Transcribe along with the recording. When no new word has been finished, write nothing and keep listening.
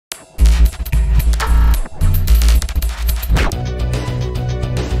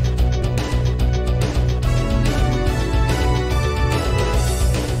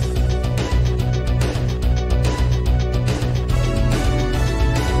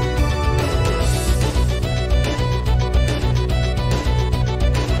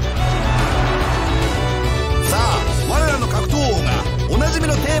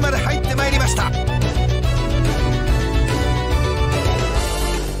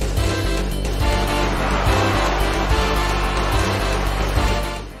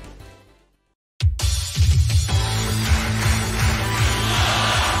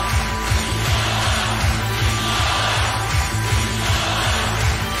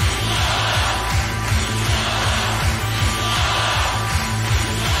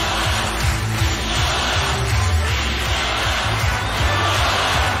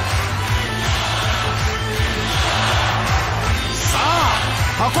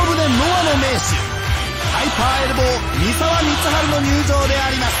船ノアの名手、ハイパーエルボー三沢光晴の入場であ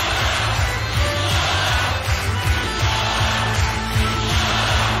ります。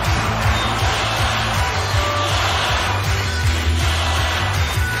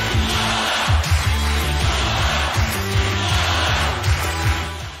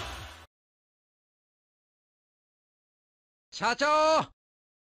社長、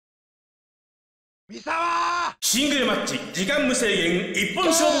三沢。シングルマッチ時間無制限一本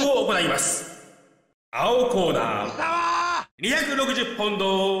勝負を行います。青コーナー三沢260ポン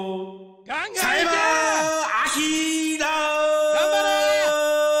ドガンガンいけ。サイバーアキラ。頑張れ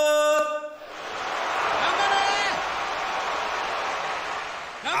頑張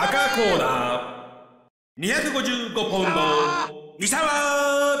れ。赤コーナー255ポンド三沢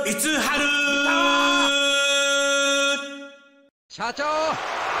光晴。社長、レ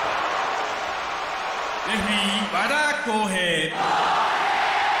フェリー和田京平。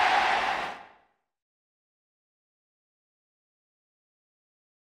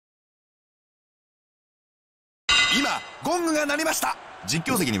今ゴングが鳴りました。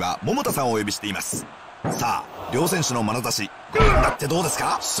実況席には桃田さんをお呼びしています。さあ、両選手の眼差しご覧になってどうです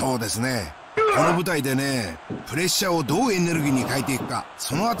か？そうですね、この舞台でね、プレッシャーをどうエネルギーに変えていくか、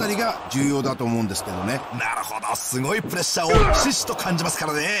そのあたりが重要だと思うんですけどね。なるほど、すごいプレッシャーをひしひしと感じますか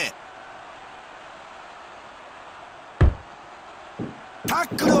らね。タ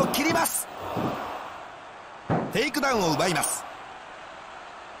ックルを切ります。テイクダウンを奪います。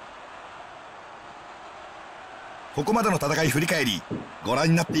ここまでの戦い振り返りご覧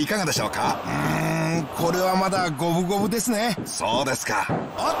になっていかがでしょうか？これはまだ五分五分ですね。そうですか。お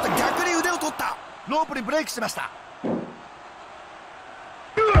っと、逆に腕を取った。ロープにブレイクしました。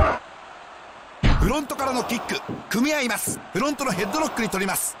フロントからのキック組み合います。フロントのヘッドロックに取り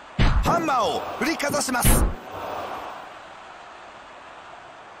ます。ハンマーを振りかざします。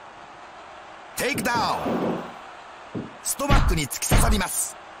テイクダウン。ストバックに突き刺さりま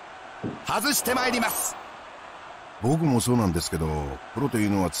す。外してまいります。僕もそうなんですけど、プロとい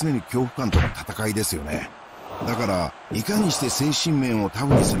うのは常に恐怖感との戦いですよね。だからいかにして精神面をタ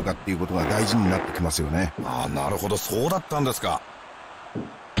フにするかっていうことが大事になってきますよね。ああ、なるほど、そうだったんですか。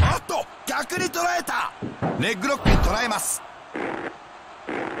あっと、逆に捉えた。レッグロックに捉えます。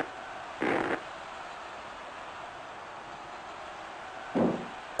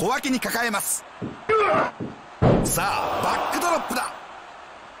小脇に抱えます。さあ、バックドロップだ。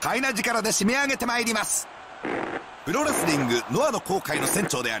かいな力で締め上げてまいります。プロレスリングノアの航海の船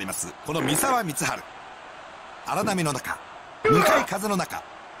長でありますこの三沢光晴。荒波の中、向かい風の中、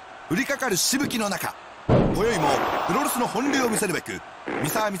降りかかるしぶきの中、今宵もプロレスの本領を見せるべく三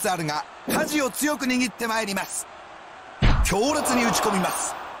沢光晴が舵を強く握ってまいります。強烈に打ち込みま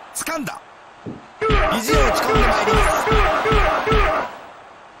す。掴んだ。肘を打ち込んでまいります。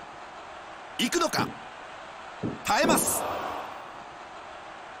行くのか。耐えます。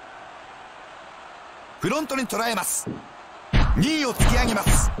フロントに捉えます。2位を突き上げま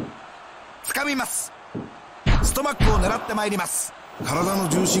す。掴みます。ストマックを狙ってまいります。体の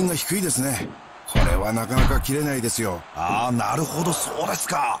重心が低いですね。これはなかなか切れないですよ。ああ、なるほど、そうです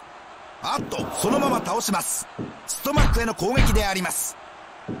か。あっと、そのまま倒します。ストマックへの攻撃であります。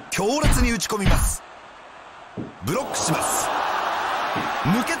強烈に打ち込みます。ブロックします。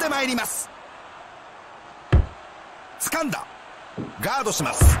抜けてまいります。掴んだ。ガードし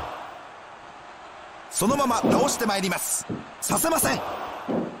ます。そのまま倒してまいります。させません。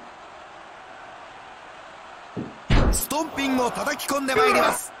ストンピングを叩き込んでまいり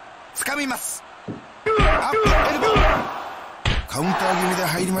ます。掴みます。アップエルボー。カウンター気味で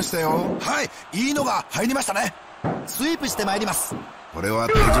入りましたよ。はい、いいのが入りましたね。スイープしてまいります。これは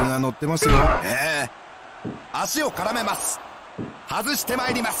体重が乗ってますよ。足を絡めます。外してま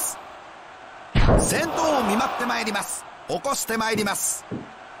いります。先頭を見舞ってまいります。起こしてまいります。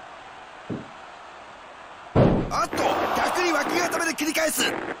あっと、逆に脇固めで切り返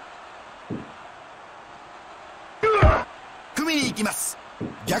す。組みに行きます。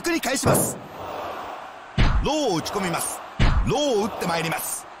逆に返します。ローを打ち込みます。ローを打ってまいりま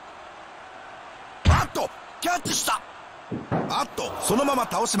す。あっと、キャッチした。あっと、そのまま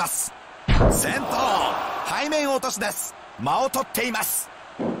倒します。先頭、背面落としです。間を取っています。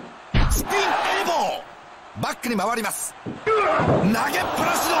スピンエルボー。バックに回ります。投げっぱなしのタイ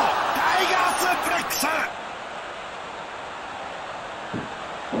ガースープレックス。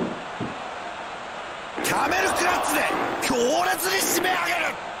キャメルクラッチで強烈に締め上げ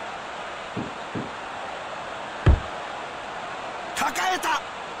る。抱えた。あ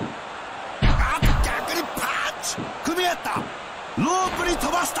っと、逆にパンチ。組み合った。ロープに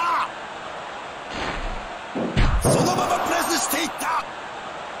飛ばした。そのままプレスしていった。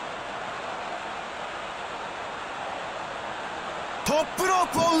トップロー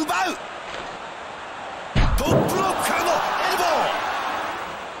プを奪う。トップロープからのエルボ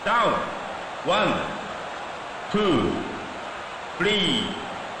ー。ダウン。ワン、ツー、スリー。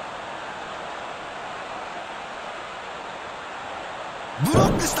ブロ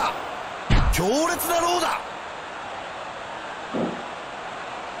ックした。強烈なローだ。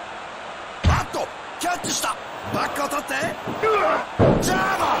バットキャッチした。バックを取って、ジャーマ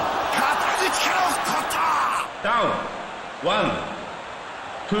ン、肩に力を使った。ダウン。ワン、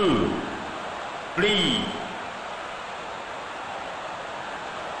ツー、スリー。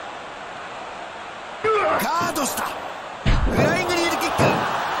ガードした。フライングリールキック。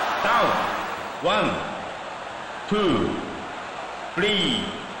ダウン。ワン、ツー、スリー、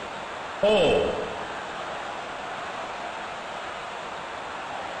フォ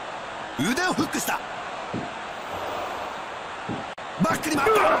ー。腕をフックした。バックに回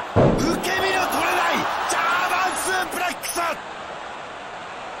った。受け身の取れないジャーマンスープレックス。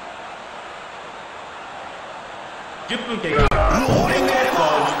10分経過。ローリングエルボー。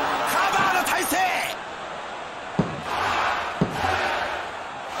カバーの体勢。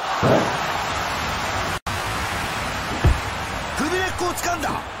首根っこを掴んだ。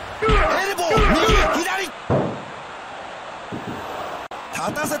エルボー右左。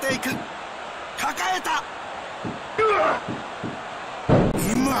立たせていく。抱えた。